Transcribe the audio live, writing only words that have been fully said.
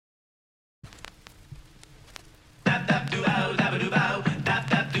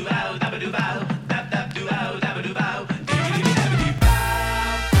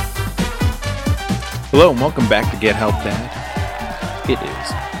Hello and welcome back to Get Help Dad. It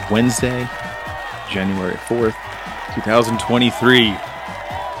is Wednesday, January 4th, 2023.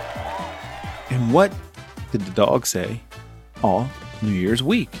 And what did the dog say all New Year's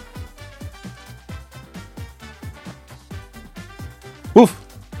week? Woof!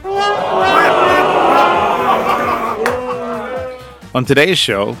 On today's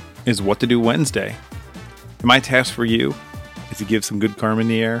show is What to Do Wednesday. And my task for you is to give some good karma in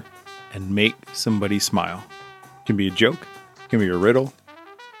the air and make somebody smile. It can be a joke, it can be a riddle,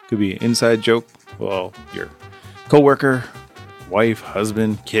 it could be an inside joke. Well, your coworker, wife,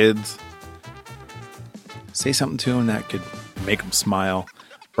 husband, kids. Say something to them that could make them smile,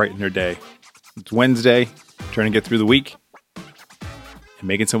 brighten their day. It's Wednesday, trying to get through the week, and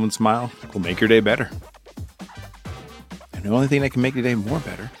making someone smile will make your day better. And the only thing that can make your day more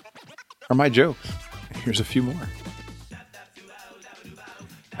better are my jokes. Here's a few more.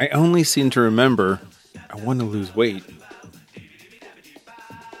 I only seem to remember I want to lose weight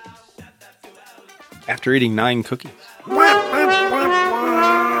after eating 9 cookies.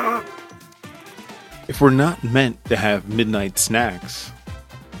 If we're not meant to have midnight snacks,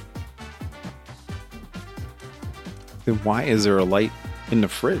 then why is there a light in the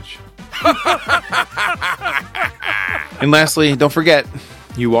fridge? And lastly, don't forget,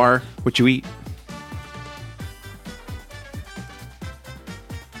 you are what you eat.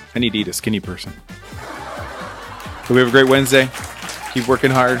 I need to eat a skinny person. Hope we have a great Wednesday. Keep working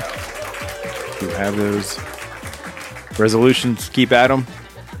hard. If you have those resolutions, keep at them.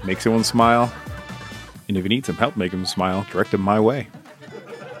 Make someone smile. And if you need some help making them smile, direct them my way.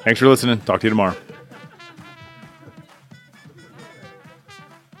 Thanks for listening. Talk to you tomorrow.